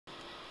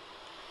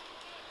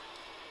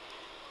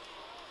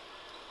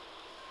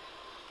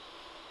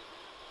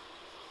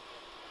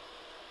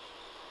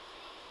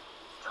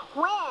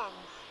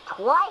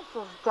twice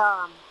as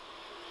dumb.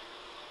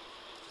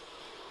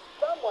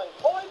 Someone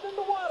poisoned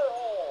the water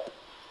hole.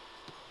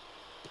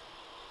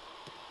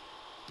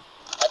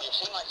 Have you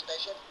seen my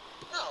spaceship?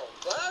 No,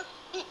 Buzz.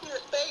 Your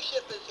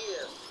spaceship is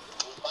here.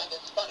 You find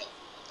this funny?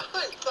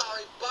 I'm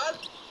sorry,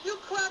 Buzz. You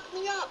cracked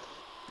me up.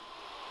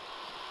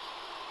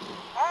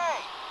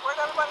 Hey, where'd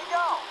everybody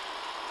go?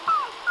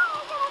 Hey,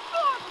 fires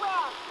interfered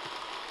with!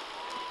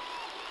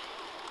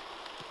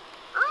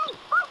 I'm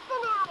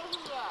busting out of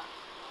here!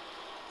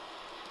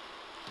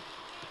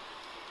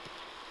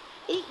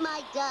 Eat my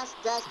dust,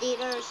 dust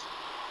eaters.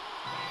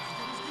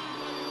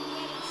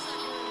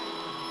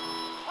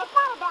 It's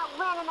not about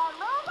winning or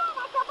losing,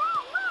 it's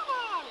about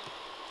winning!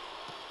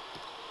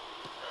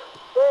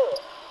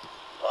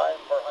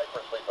 Time for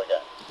hypersleep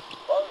again.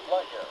 Buzz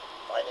Lightyear,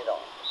 signing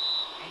off.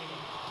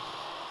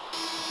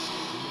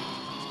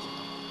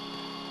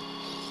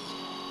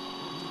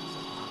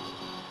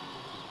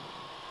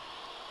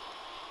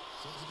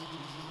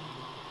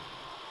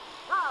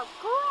 Oh,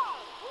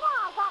 great! Now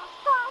I gotta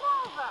start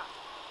over!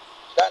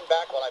 Stand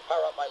back while I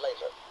power up my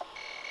laser.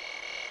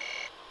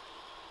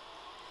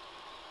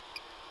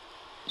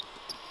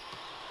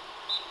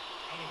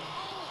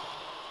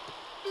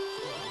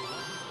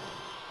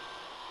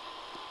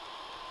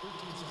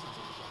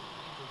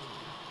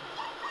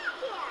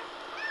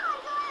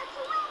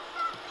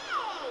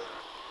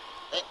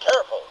 Be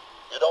careful.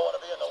 You don't want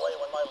to be in the way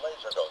when my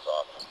laser goes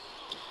off.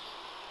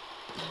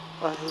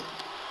 I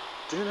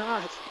do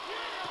not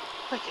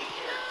like it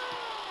here.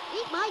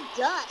 Eat my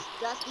dust,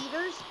 dust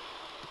eaters.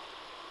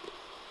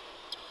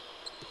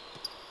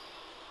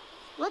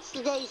 What's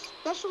today's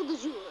special du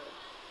jour?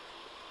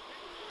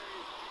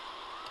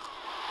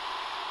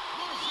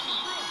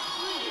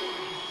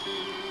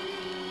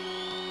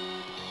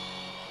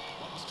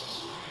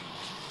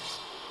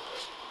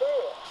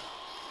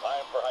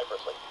 Time for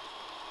hypersleep.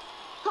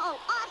 Oh,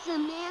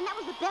 awesome, man. That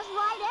was the best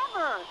ride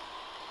ever.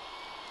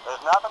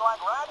 There's nothing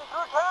like riding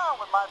through town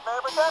with my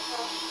favorite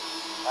deputy.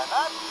 And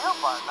that's you,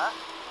 partner.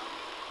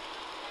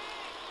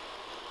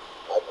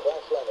 I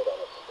crash landed on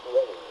a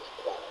strange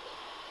planet.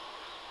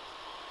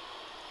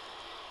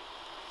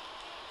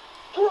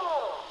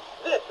 Draw!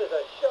 This is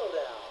a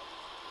showdown.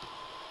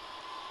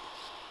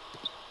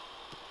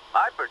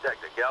 I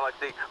protect the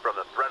galaxy from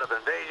the threat of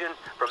invasion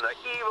from the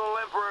evil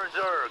Emperor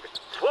Zurg,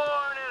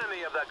 sworn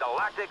enemy of the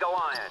Galactic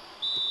Alliance.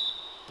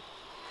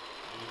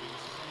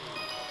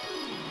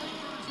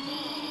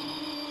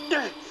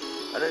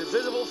 An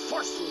invisible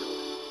force field.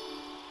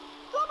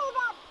 Give me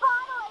that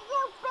bottle or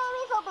you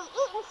babies will be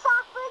eating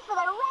soft foods for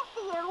the rest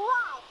of your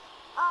life.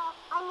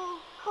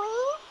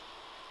 Please?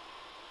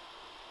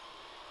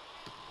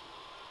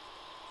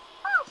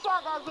 I'll show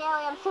those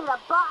aliens who the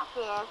boss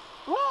is.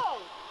 Me!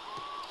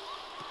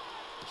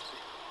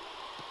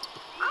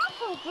 I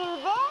can do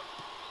this!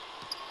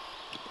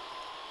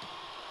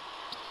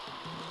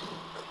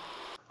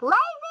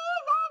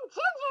 Ladies and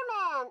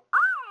gentlemen,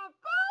 aren't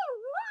they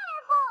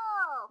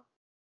wonderful?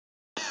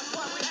 That's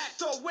why we act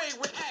the way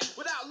we act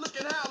without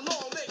looking how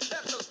long they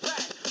kept us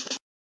back.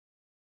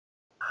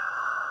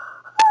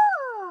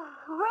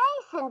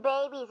 Racing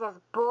babies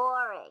is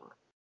boring.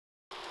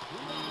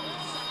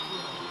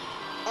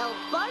 El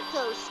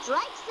Barco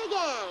strikes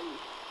again.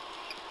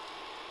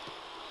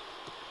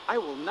 I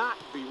will not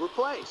be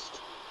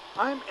replaced.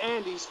 I'm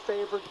Andy's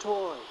favorite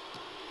toy.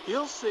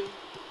 You'll see.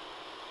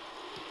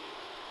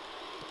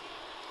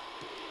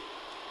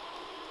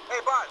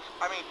 Hey, Buzz.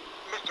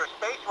 Mr.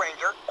 Space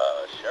Ranger.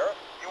 Sheriff?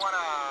 You wanna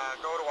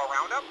go to a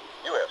roundup?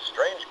 You have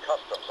strange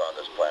customs on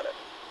this planet.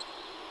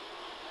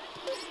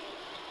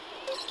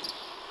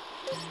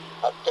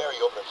 How dare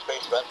you open a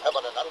space vent up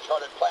on an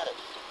uncharted planet?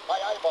 My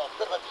eyeballs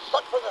could have been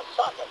sucked from their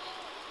sockets.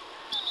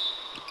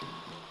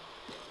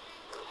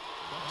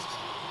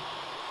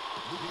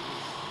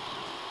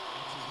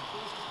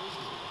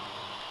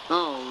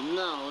 Oh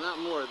no, not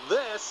more of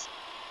this.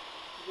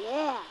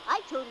 Yeah,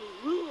 I totally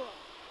rule.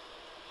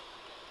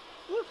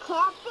 You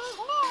can't beat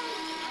me.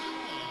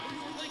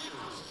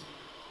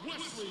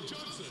 Wesley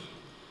Johnson.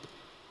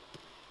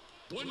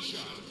 One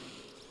shot.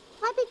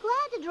 I'd be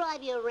glad to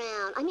drive you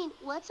around.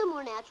 What's a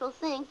more natural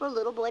thing for a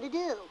little boy to do?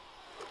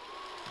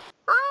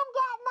 I'm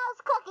getting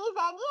those cookies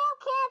and you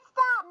can't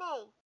stop me.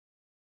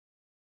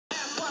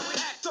 That's why we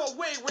act the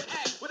way we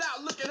act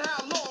without looking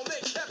how long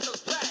they kept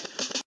us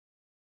back.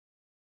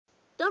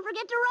 Don't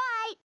forget to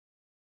write.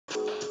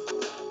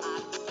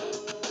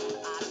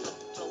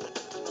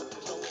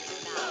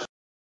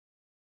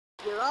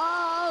 You're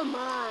all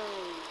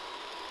mine.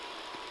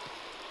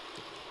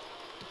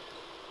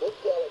 This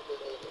galaxy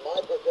needs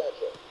my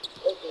protection.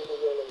 Take me to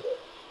your leader.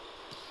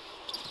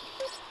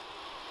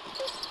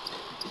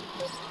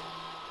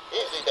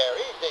 Easy there,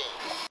 easy.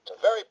 It's a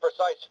very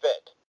precise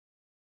fit.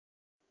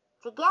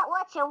 To get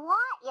what you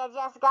want, you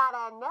just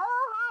gotta know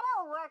how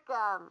to work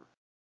 'em.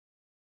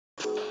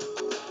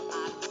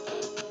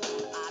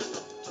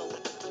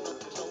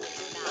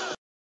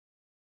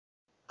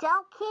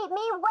 Don't keep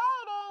me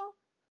waiting.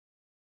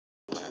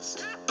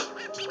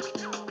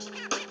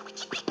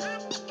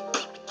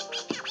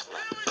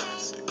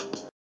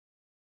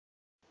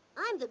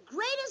 I'm the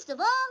greatest of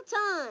all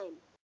time.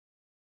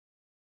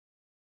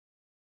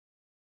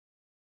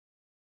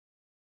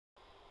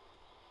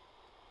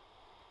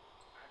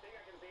 I think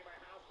I can see my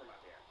house from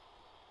up here.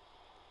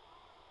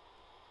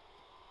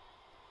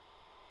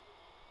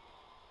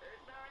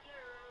 It's not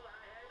you.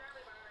 I hate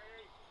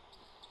everybody.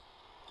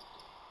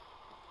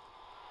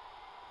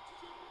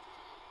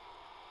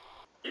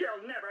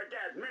 You'll never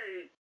get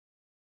me.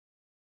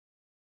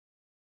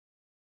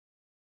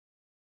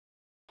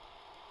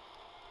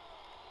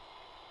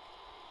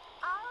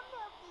 Our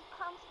milky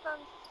comes from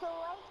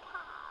soy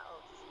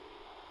cows.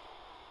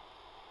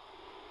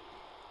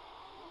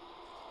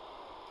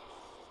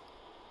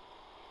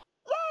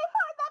 Yay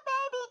for the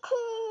baby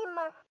team!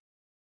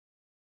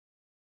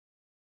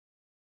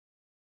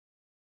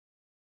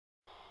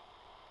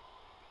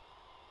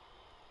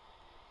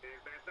 Is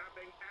there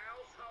something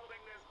else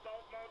holding this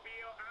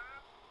boatmobile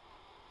up?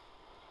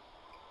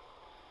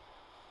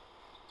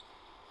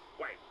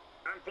 Wait,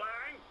 I'm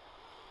flying?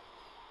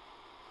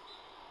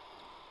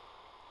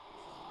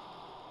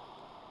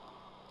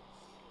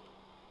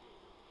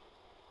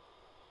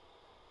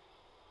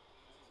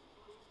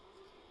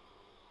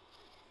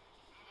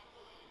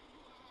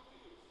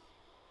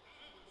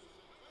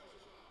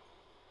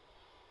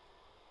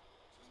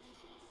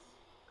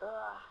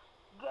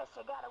 Guess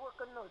I gotta work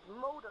on those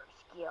motor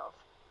skills.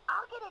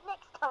 I'll get it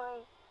next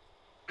time.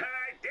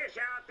 I dish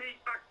out the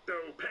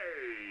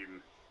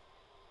octopane.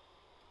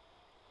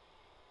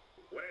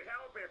 Would it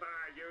help if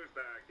I use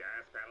the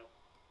gas pedal?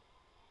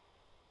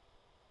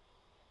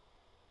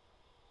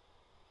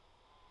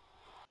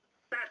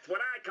 That's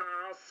what I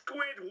call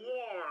squid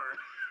war.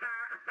 Ha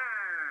ha!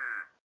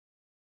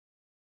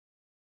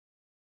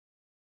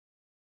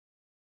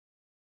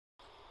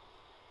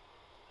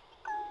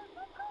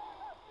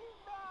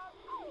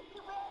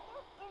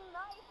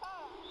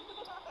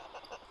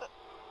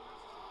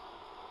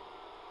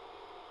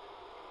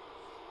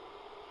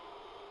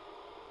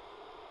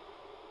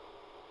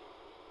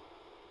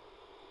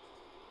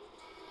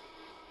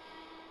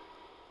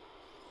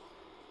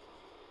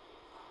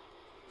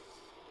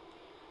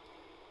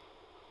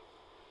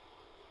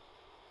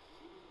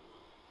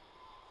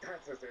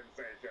 That's a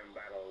sensation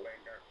that'll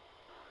linger.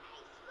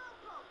 Hey,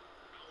 Slowpoke,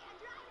 are you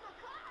driving a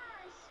car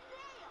or a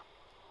snail?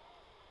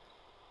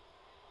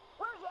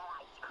 Where's that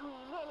ice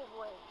cream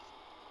anyways?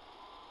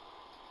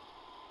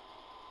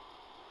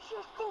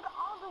 Just think of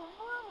all the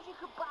rooms you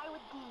could buy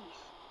with these.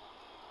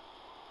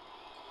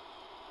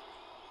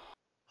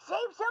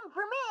 Save some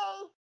for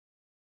me.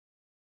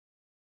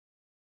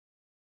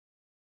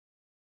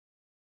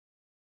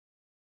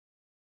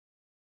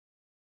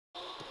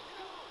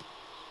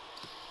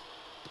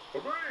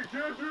 But you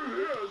can't do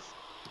this.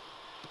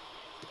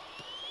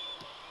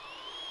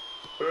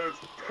 It's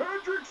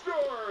Patrick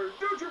Star!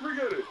 Don't you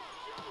forget it!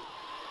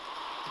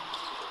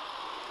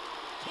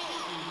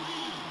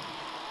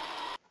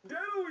 Dad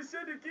always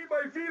said to keep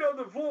my feet on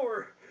the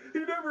floor. He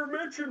never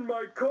mentioned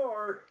my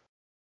car.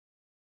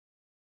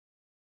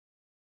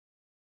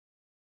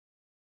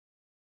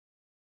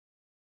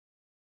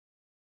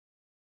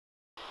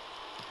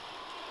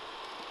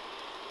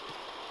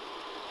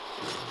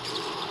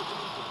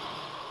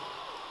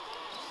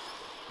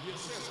 The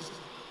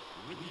assessment,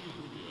 Ricky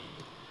Rubio.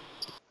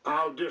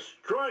 I'll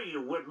destroy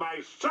you with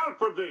my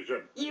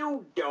self-provision.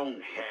 You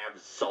don't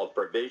have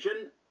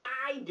self-provision.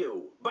 I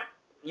do. But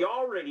you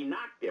already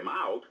knocked him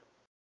out.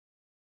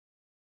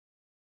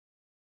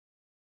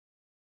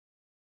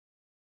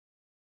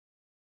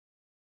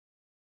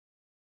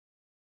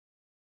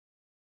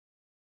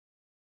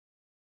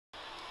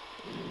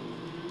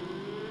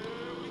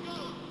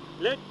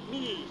 Let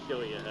me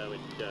show you how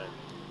it's done.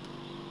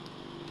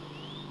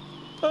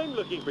 I'm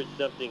looking for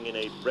something in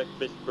a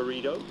breakfast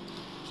burrito.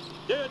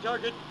 Stay on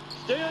target!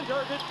 Stay on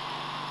target!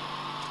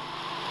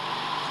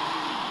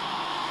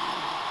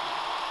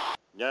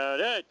 Now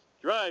that's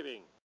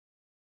driving.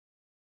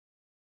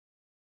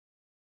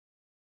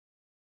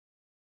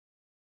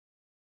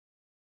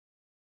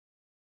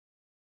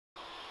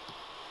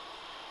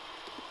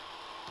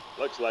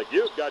 Looks like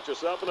you've got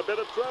yourself in a bit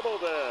of trouble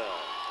there.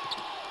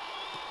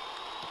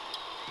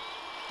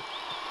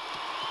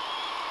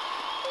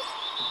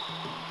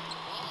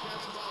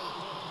 Bobcats foul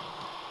call.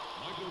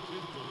 Michael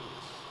Kidd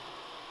goes.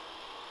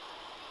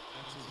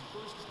 That's his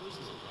first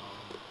personal foul.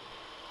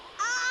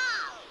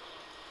 Oh!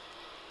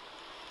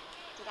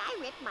 Did I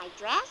rip my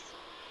dress?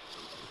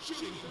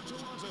 Shooting for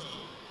Toronto.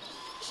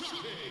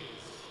 Chuck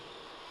Hayes.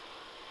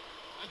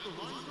 At the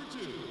line for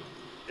two.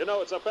 You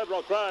know, it's a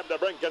federal crime to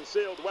bring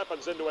concealed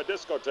weapons into a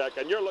discotheque,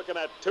 and you're looking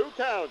at 2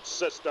 counts,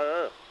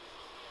 sister.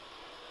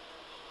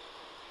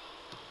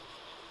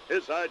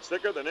 His hide's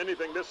thicker than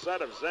anything this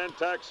side of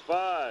Zantax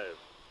 5.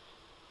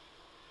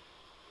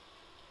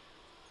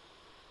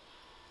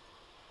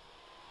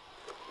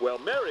 Well,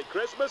 Merry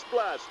Christmas,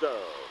 Blasto.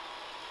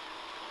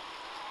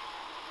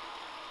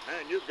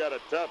 Man, you've got a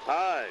tough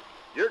hide.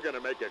 You're going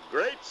to make a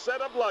great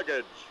set of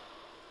luggage.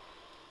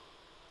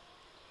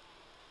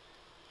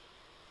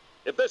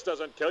 If this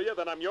doesn't kill you,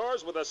 then I'm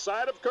yours with a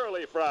side of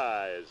curly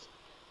fries.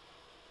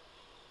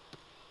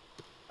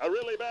 A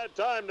really bad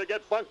time to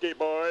get funky,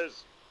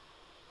 boys.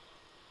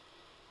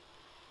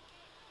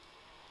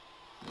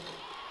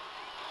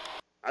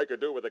 I could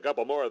do with a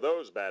couple more of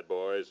those bad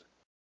boys.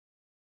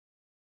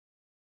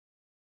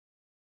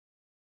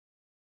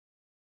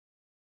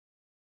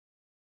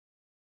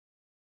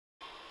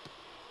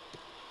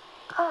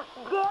 I'm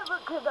never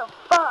gonna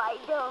find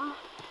him.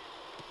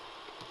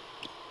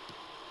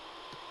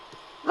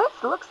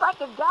 This looks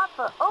like a job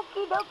for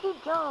Okie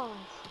Dokie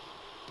Jones.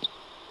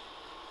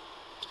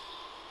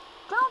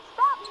 Don't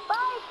stop,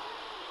 Spike!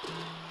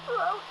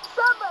 Oh,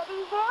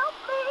 somebody help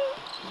me!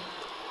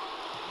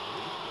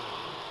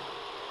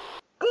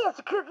 These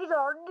cookies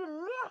are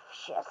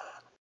delicious.